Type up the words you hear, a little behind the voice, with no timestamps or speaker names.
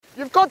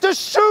You've got to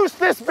shoot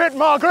this bit,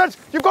 Margaret!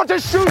 You've got to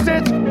shoot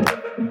it!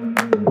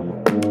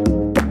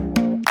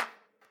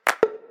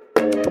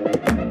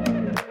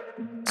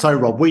 So,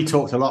 Rob, we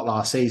talked a lot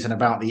last season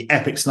about the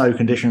epic snow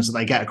conditions that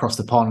they get across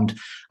the pond.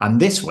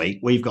 And this week,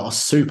 we've got a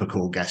super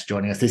cool guest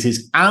joining us. This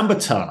is Amber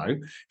Turno.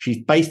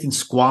 She's based in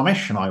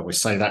Squamish, and I always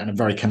say that in a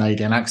very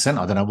Canadian accent.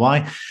 I don't know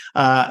why.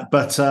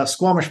 But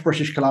Squamish,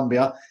 British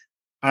Columbia.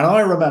 And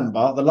I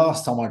remember the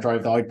last time I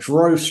drove there, I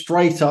drove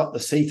straight up the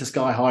Sea to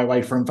Sky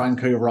Highway from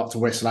Vancouver up to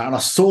Whistler, and I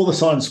saw the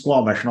sign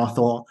Squamish, and I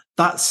thought,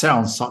 that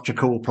sounds such a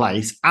cool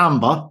place.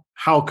 Amber,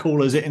 how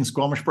cool is it in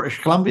Squamish, British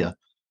Columbia?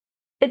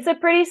 It's a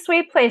pretty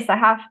sweet place, I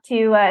have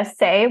to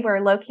say.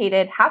 We're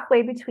located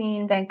halfway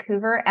between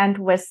Vancouver and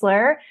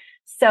Whistler.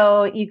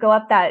 So you go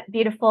up that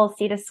beautiful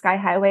Sea to Sky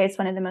Highway. It's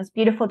one of the most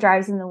beautiful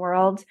drives in the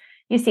world.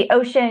 You see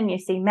ocean, you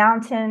see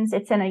mountains.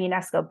 It's in a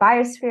UNESCO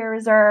Biosphere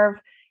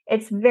Reserve.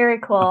 It's very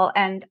cool.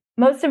 And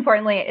most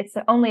importantly, it's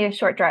only a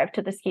short drive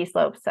to the ski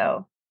slope.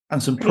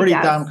 And some pretty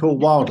damn cool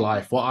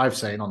wildlife, what I've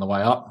seen on the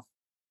way up.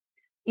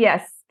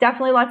 Yes,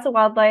 definitely lots of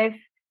wildlife.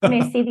 You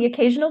may see the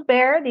occasional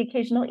bear, the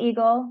occasional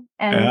eagle,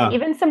 and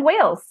even some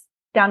whales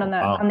down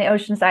on the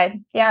ocean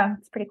side. Yeah,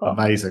 it's pretty cool.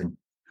 Amazing.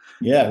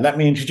 Yeah, let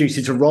me introduce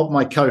you to Rob,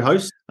 my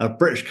co-host, a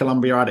British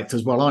Columbia addict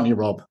as well, aren't you,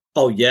 Rob?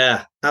 Oh,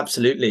 yeah,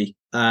 absolutely.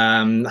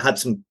 Had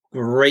some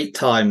great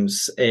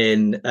times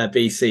in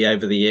BC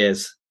over the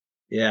years.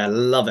 Yeah,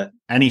 love it.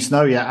 Any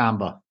snow yet,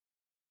 Amber?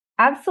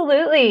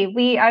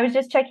 Absolutely. I was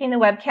just checking the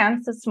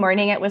webcams this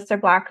morning at Whistler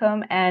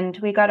Blackcomb, and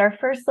we got our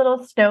first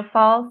little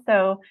snowfall.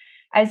 So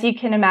as you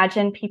can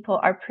imagine, people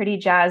are pretty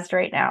jazzed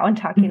right now and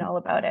talking all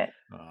about it.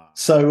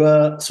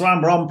 So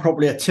Amber, I'm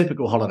probably a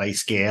typical holiday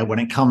skier when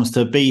it comes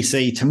to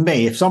BC. To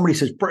me, if somebody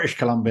says British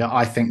Columbia,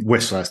 I think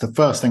Whistler. It's the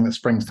first thing that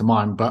springs to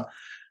mind. But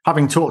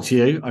having talked to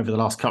you over the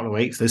last couple of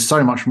weeks, there's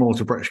so much more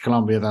to British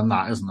Columbia than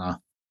that, isn't there?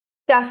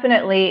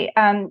 Definitely.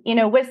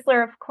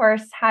 Whistler, of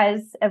course,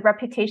 has a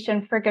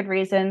reputation for good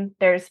reason.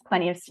 There's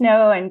plenty of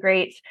snow and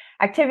great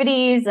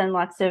activities and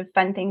lots of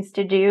fun things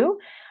to do.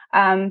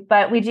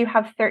 But we do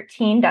have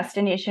 13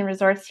 destination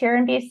resorts here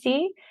in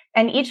BC,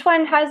 and each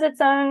one has its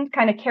own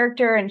kind of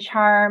character and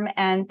charm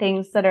and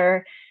things that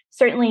are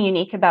certainly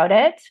unique about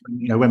it.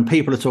 You know, when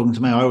people are talking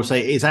to me, I always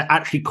say it's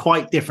actually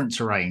quite different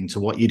terrain to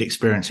what you'd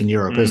experience in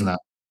Europe, isn't it?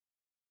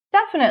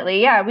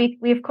 Definitely. Yeah.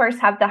 We of course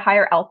have the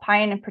higher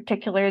alpine, in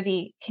particular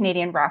the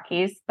Canadian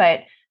Rockies,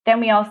 but then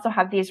we also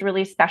have these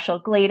really special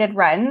gladed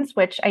runs,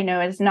 which I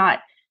know is not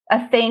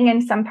a thing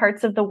in some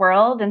parts of the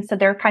world. And so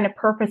they're kind of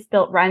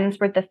purpose-built runs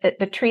where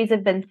the trees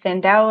have been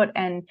thinned out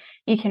and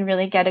you can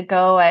really get a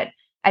go at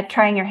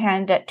trying your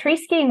hand at tree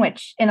skiing,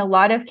 which in a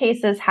lot of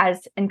cases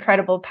has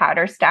incredible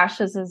powder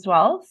stashes as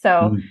well.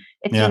 So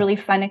it's a really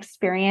fun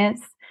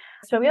experience.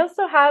 So we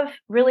also have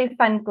really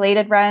fun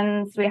gladed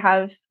runs. We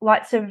have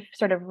lots of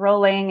sort of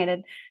rolling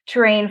and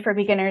terrain for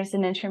beginners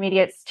and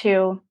intermediates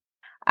too.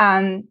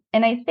 And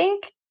I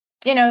think,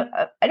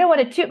 I don't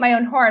want to toot my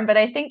own horn, but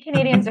I think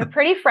Canadians are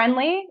pretty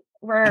friendly.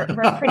 We're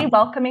a pretty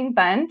welcoming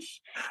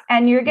bunch,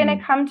 and you're going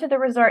to come to the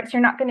resorts.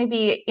 You're not going to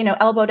be,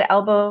 elbow to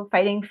elbow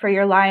fighting for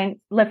your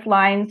lift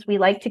lines. We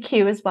like to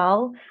queue as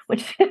well,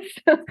 which is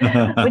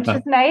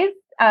nice.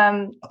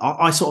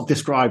 I sort of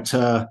described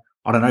to,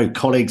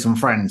 colleagues and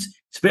friends,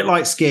 it's a bit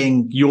like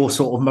skiing your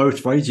sort of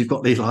motorways. You've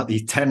got these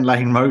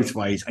 10-lane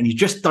motorways, and you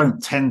just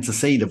don't tend to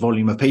see the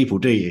volume of people,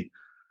 do you?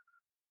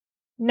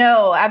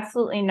 No,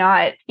 absolutely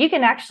not. You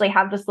can actually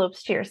have the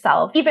slopes to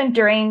yourself, even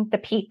during the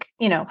peak,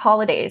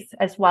 holidays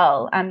as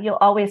well. You'll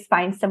always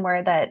find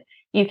somewhere that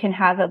you can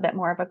have a bit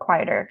more of a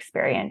quieter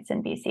experience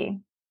in BC.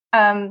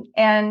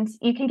 And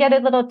you can get a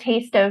little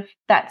taste of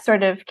that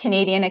sort of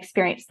Canadian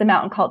experience, the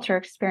mountain culture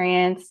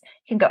experience.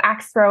 You can go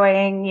axe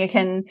throwing, you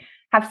can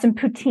have some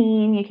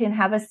poutine, you can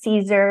have a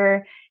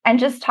Caesar, and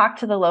just talk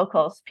to the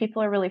locals.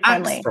 People are really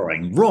friendly. Axe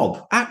throwing,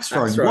 Rob, axe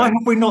throwing. Why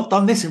have we not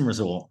done this in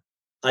resort?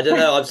 I don't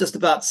know. I was just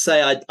about to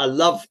say I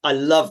love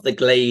the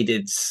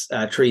gladed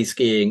tree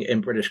skiing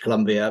in British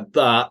Columbia,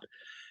 but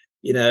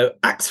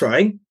axe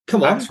throwing.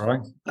 Come on, axe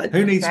throwing.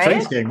 Who needs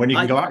tree skiing when you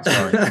can go axe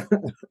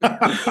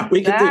throwing?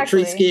 We could do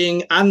tree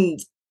skiing and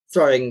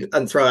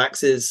throw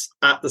axes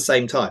at the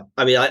same time.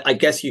 I mean, I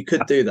guess you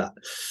could do that.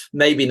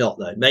 Maybe not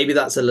though. Maybe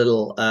that's a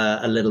little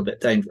bit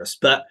dangerous.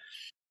 But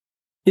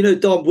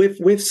Dom,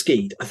 we've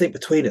skied, I think,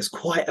 between us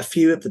quite a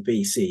few of the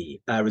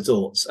BC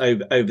resorts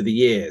over the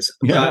years.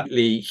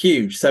 Absolutely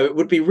huge. So it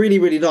would be really,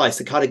 really nice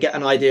to kind of get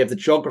an idea of the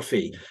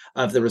geography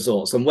of the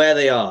resorts and where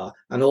they are,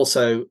 and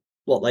also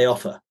what they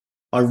offer.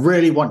 I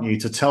really want you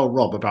to tell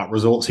Rob about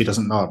resorts he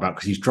doesn't know about,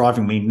 because he's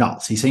driving me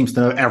nuts. He seems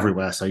to know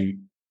everywhere. So,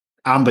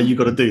 Amber, you've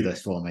got to do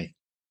this for me.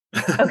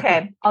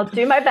 Okay, I'll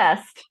do my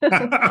best.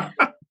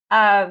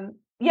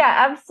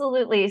 Yeah,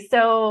 absolutely.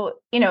 So,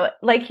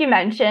 like you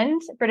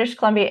mentioned, British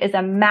Columbia is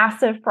a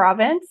massive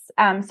province.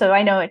 So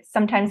I know it's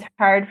sometimes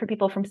hard for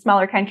people from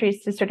smaller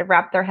countries to sort of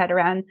wrap their head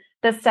around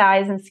the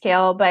size and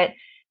scale, but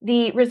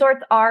the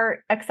resorts are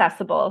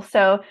accessible.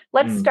 So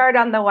let's start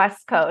on the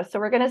West Coast. So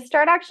we're going to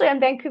start actually on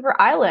Vancouver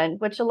Island,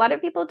 which a lot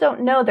of people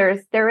don't know.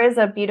 There is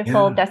a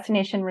beautiful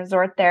destination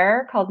resort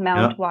there called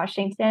Mount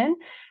Washington.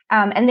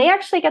 And they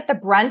actually get the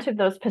brunt of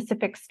those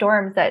Pacific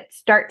storms that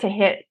start to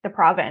hit the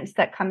province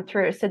that come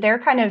through. So they're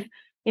kind of,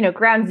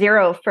 ground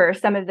zero for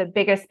some of the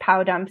biggest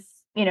POW dumps,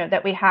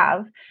 that we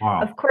have.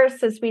 Wow. Of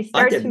course, as we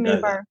start to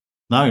move our...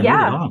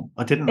 No,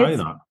 I didn't know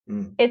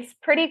that. It's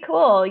pretty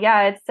cool.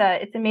 Yeah,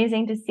 it's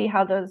amazing to see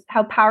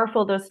how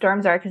powerful those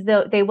storms are, because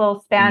they will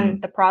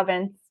span the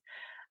province.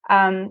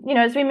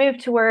 As we move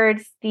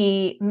towards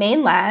the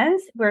mainland,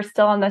 we're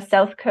still on the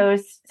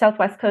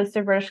southwest coast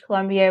of British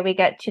Columbia. We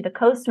get to the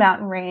Coast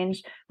Mountain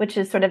Range, which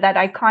is sort of that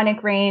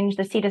iconic range.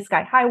 The Sea to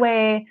Sky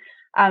Highway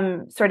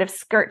sort of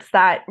skirts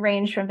that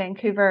range from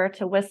Vancouver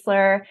to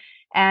Whistler.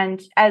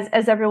 And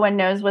as everyone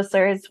knows,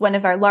 Whistler is one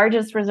of our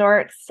largest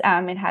resorts.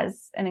 It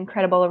has an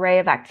incredible array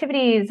of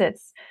activities.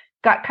 It's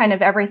got kind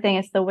of everything.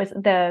 It's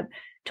the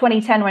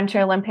 2010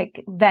 Winter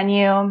Olympic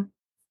venue.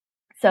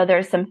 So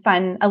there's some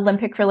fun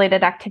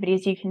Olympic-related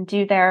activities you can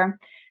do there.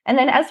 And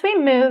then as we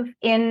move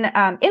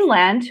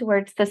inland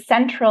towards the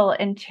central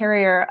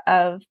interior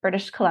of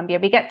British Columbia,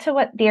 we get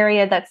to the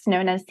area that's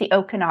known as the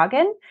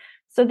Okanagan.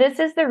 So this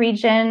is the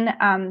region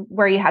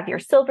where you have your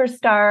Silver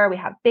Star, we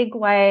have Big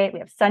White, we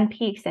have Sun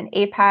Peaks and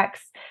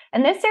Apex.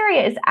 And this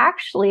area is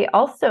actually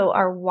also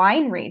our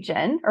wine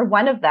region, or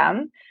one of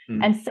them.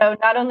 And so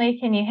not only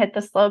can you hit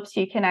the slopes,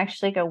 you can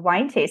actually go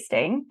wine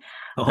tasting.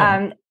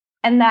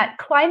 And that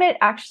climate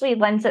actually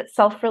lends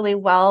itself really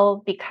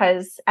well,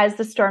 because as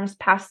the storms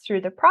pass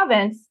through the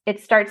province,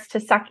 it starts to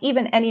suck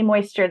even any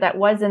moisture that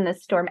was in the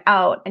storm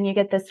out. And you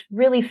get this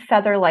really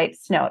feather-light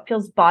snow. It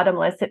feels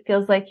bottomless. It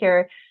feels like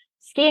you're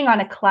skiing on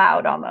a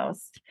cloud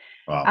almost.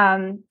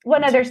 Wow.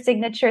 One other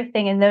signature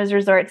thing in those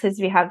resorts is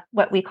we have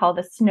what we call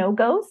the snow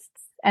ghosts.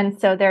 And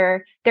so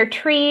they're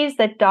trees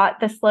that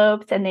dot the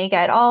slopes, and they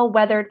get all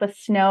weathered with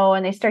snow,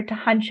 and they start to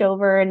hunch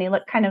over, and they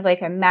look kind of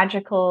like a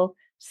magical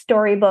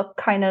storybook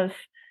kind of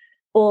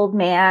old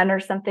man or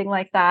something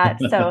like that.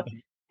 So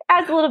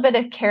adds a little bit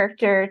of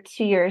character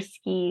to your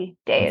ski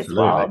day as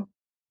well.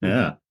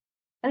 Yeah.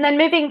 And then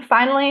moving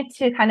finally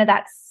to kind of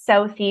that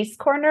southeast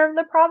corner of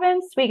the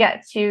province, we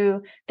get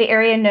to the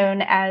area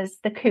known as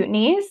the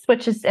Kootenays,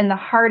 which is in the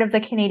heart of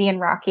the Canadian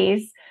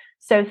Rockies.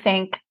 So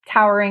think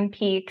towering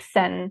peaks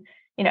and,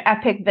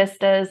 epic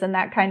vistas and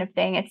that kind of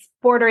thing. It's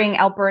bordering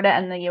Alberta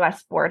and the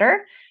US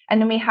border.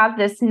 And then we have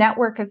this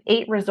network of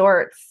 8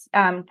 resorts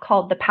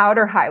called the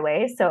Powder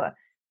Highway. So it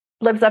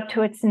lives up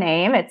to its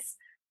name. It's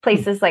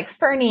places like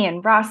Fernie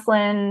and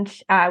Rossland,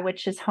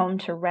 which is home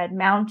to Red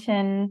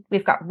Mountain.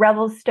 We've got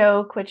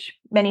Revelstoke, which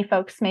many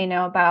folks may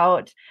know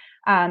about.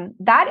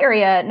 That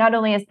area not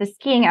only is the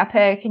skiing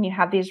epic, and you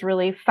have these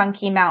really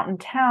funky mountain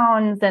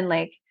towns and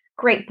like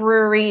great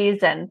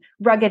breweries and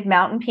rugged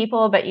mountain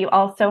people, but you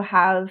also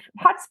have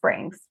hot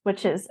springs,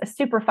 which is a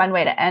super fun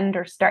way to end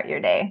or start your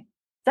day.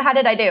 So how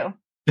did I do?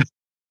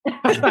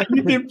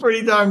 You did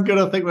pretty damn good.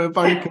 I think we're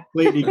both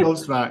completely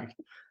gobsmacked.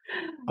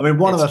 I mean,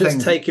 one of the things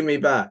just taking me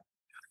back,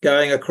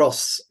 going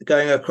across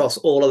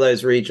all of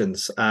those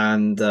regions,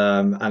 and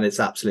it's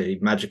absolutely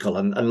magical,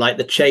 and like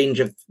the change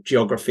of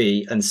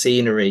geography and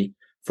scenery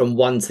from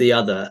one to the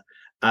other.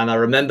 And I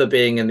remember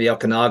being in the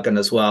Okanagan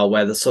as well,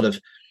 where the sort of,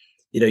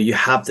 you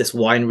have this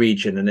wine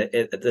region, and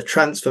the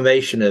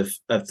transformation of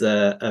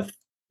the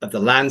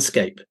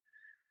landscape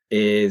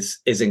is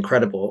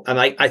incredible. And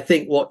I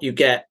think what you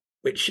get,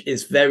 which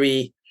is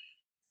very,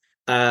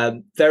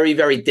 very,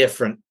 very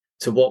different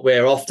to what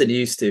we're often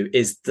used to,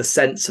 is the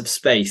sense of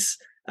space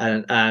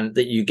and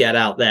that you get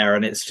out there,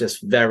 and it's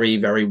just very,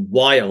 very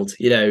wild,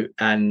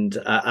 and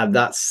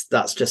that's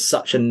just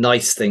such a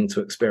nice thing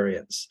to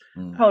experience.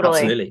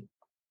 Totally. Absolutely.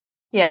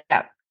 Yeah.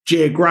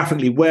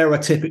 Geographically, where are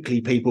typically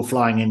people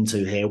flying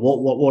into here?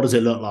 What does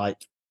it look like?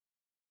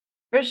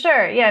 For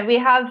sure. Yeah, we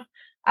have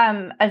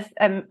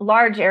a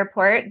large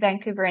airport,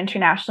 Vancouver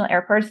International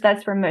Airport. So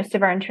that's where most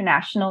of our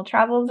international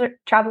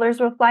travelers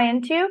will fly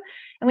into.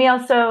 And we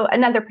also,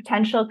 another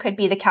potential could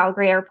be the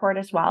Calgary Airport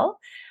as well.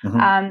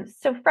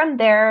 So from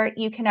there,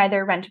 you can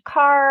either rent a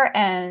car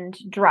and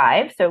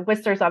drive. So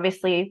Whistler is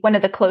obviously one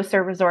of the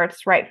closer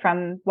resorts right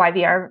from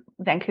YVR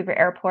Vancouver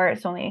Airport.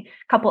 It's only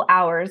a couple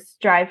hours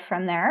drive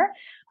from there.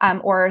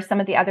 Or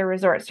some of the other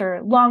resorts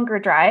are longer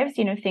drives,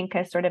 think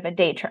a sort of a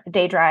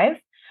day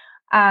drive.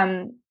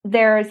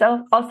 There's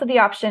also the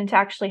option to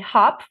actually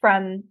hop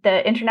from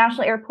the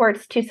international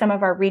airports to some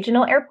of our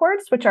regional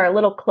airports, which are a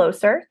little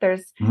closer.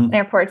 There's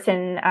airports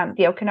in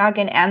the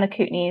Okanagan and the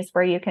Kootenays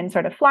where you can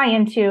sort of fly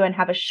into and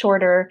have a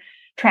shorter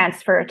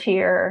transfer to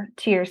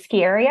your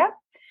ski area.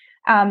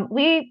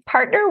 We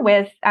partner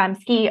with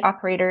ski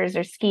operators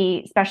or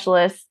ski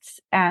specialists,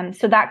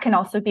 so that can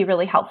also be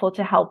really helpful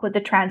to help with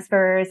the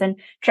transfers and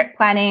trip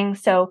planning.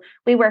 So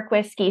we work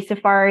with Ski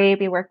Safari,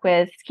 we work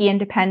with Ski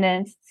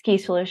Independence, Ski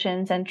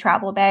Solutions, and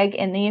Travel Bag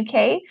in the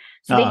UK.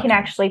 So they can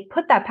actually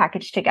put that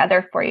package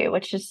together for you,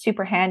 which is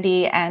super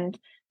handy. And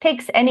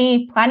takes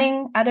any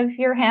planning out of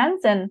your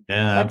hands and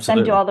lets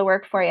them do all the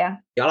work for you.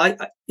 Yeah,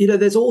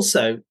 there's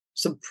also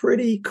some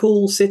pretty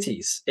cool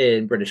cities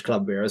in British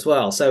Columbia as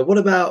well. So what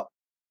about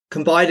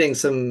combining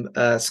some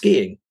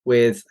skiing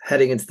with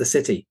heading into the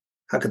city?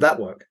 How could that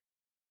work?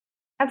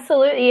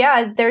 Absolutely.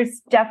 Yeah, there's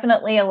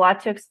definitely a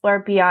lot to explore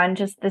beyond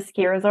just the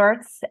ski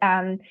resorts.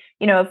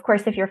 Of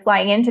course, if you're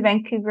flying into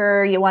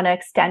Vancouver, you want to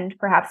extend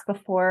perhaps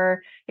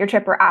before your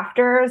trip or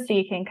after, so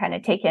you can kind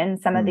of take in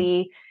some of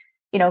the,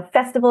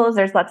 festivals.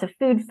 There's lots of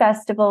food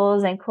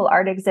festivals and cool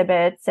art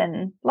exhibits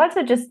and lots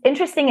of just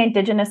interesting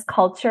Indigenous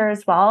culture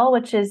as well,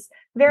 which is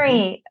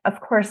very, of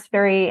course,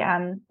 very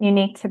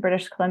unique to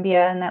British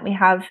Columbia, and that we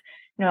have,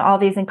 all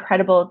these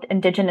incredible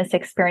Indigenous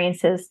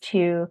experiences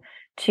to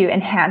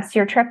enhance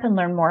your trip and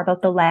learn more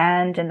about the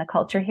land and the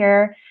culture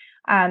here.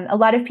 A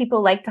lot of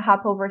people like to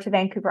hop over to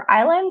Vancouver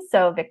Island.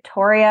 So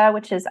Victoria,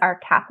 which is our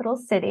capital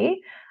city,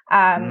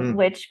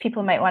 which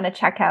people might want to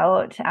check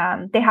out.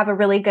 They have a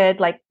really good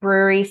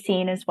brewery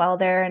scene as well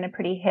there, and a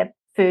pretty hip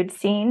food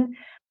scene.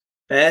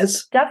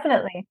 Bears?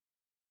 Definitely.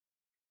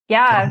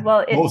 Yeah.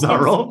 Well, what was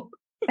that wrong?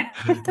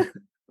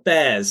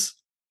 Bears.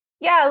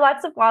 Yeah,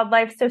 lots of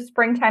wildlife. So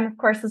springtime, of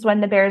course, is when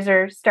the bears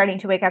are starting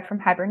to wake up from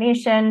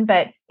hibernation.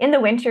 But in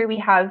the winter, we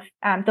have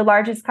the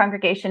largest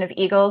congregation of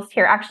eagles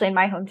here, actually in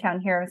my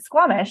hometown here in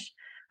Squamish.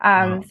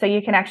 So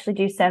you can actually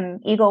do some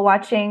eagle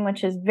watching,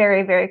 which is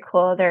very, very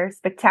cool. They're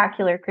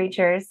spectacular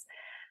creatures.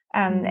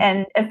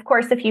 And of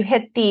course, if you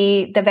hit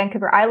the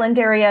Vancouver Island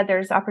area,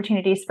 there's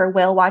opportunities for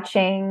whale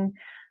watching.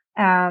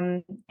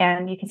 And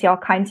you can see all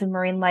kinds of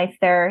marine life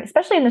there,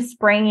 especially in the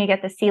spring. You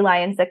get the sea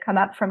lions that come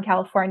up from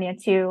California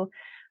too.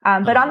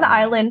 But on the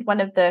island,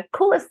 one of the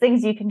coolest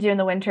things you can do in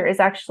the winter is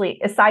actually,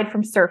 aside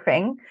from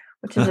surfing,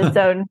 which is its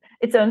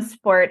own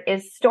sport,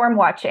 is storm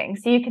watching.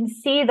 So you can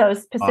see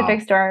those Pacific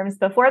storms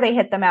before they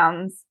hit the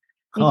mountains.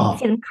 You can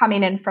see them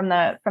coming in from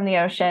the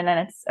ocean,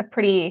 and it's a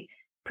pretty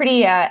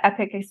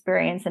epic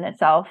experience in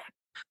itself.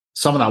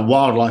 Some of that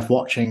wildlife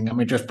watching,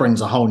 just brings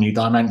a whole new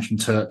dimension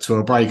to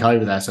a break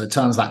over there. So it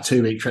turns that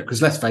 2-week trip,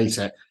 because let's face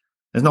it,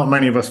 there's not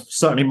many of us.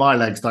 Certainly, my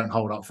legs don't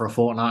hold up for a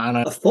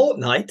fortnight. A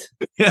fortnight?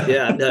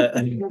 Yeah, no.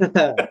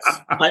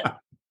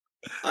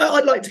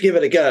 I'd like to give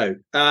it a go.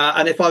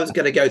 And if I was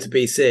going to go to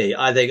BC,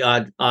 I think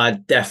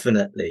I'd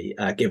definitely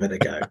give it a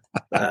go.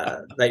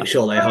 Make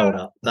sure they hold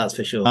up. That's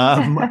for sure.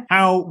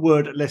 How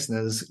would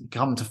listeners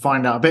come to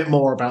find out a bit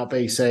more about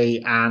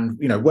BC, and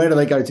where do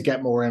they go to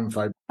get more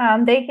info?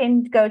 They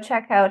can go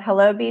check out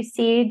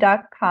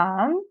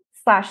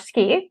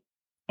hellobc.com/ski.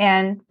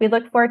 And we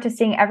look forward to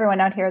seeing everyone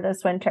out here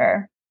this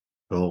winter.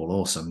 Cool,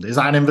 awesome. Is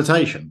that an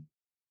invitation?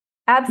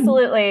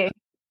 Absolutely.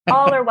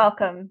 All are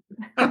welcome.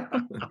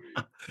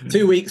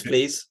 2 weeks,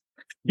 please.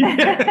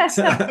 Yes.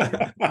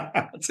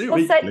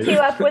 We'll set you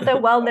up with a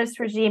wellness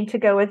regime to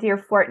go with your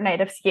fortnight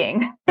of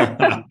skiing.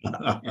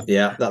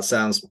 Yeah, that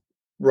sounds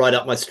right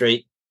up my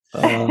street.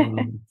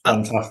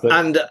 Fantastic.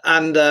 And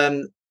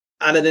an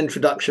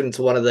introduction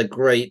to one of the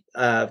great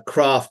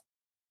craft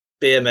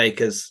beer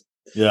makers.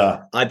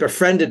 Yeah, I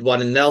befriended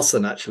one in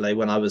Nelson actually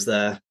when I was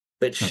there,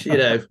 which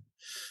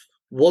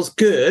was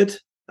good.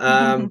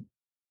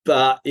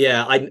 But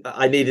yeah,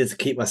 I needed to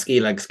keep my ski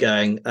legs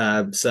going,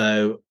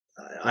 so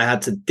I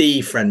had to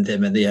defriend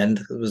him in the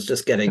end. It was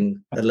just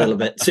getting a little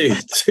bit too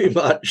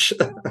much.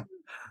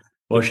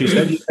 Well, she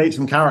said you ate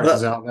some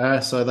characters out there,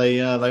 so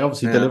they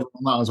obviously delivered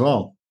on that as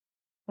well.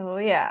 Oh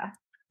yeah.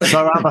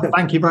 So, Amber,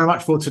 thank you very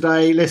much for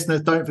today.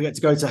 Listeners, don't forget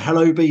to go to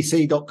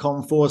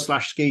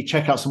hellobc.com/ski.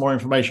 Check out some more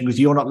information, because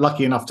you're not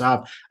lucky enough to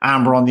have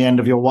Amber on the end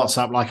of your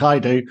WhatsApp like I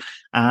do.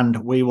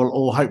 And we will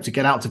all hope to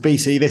get out to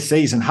BC this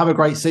season. Have a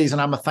great season,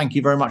 Amber. Thank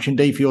you very much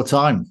indeed for your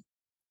time.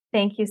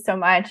 Thank you so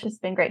much. It's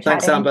been great chatting.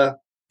 Thanks, Amber.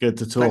 Good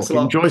to talk.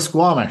 Enjoy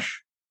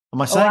Squamish. Am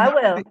I saying I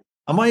will.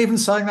 Am I even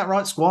saying that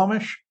right,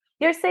 Squamish?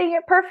 You're saying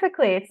it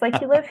perfectly. It's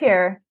like you live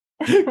here.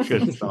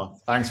 Good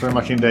stuff. Thanks very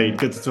much indeed.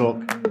 Good to talk.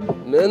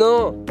 Mais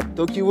non,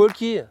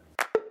 talkie-walkie.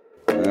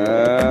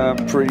 I'm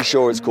pretty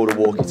sure it's called a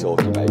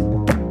walkie-talkie, mate.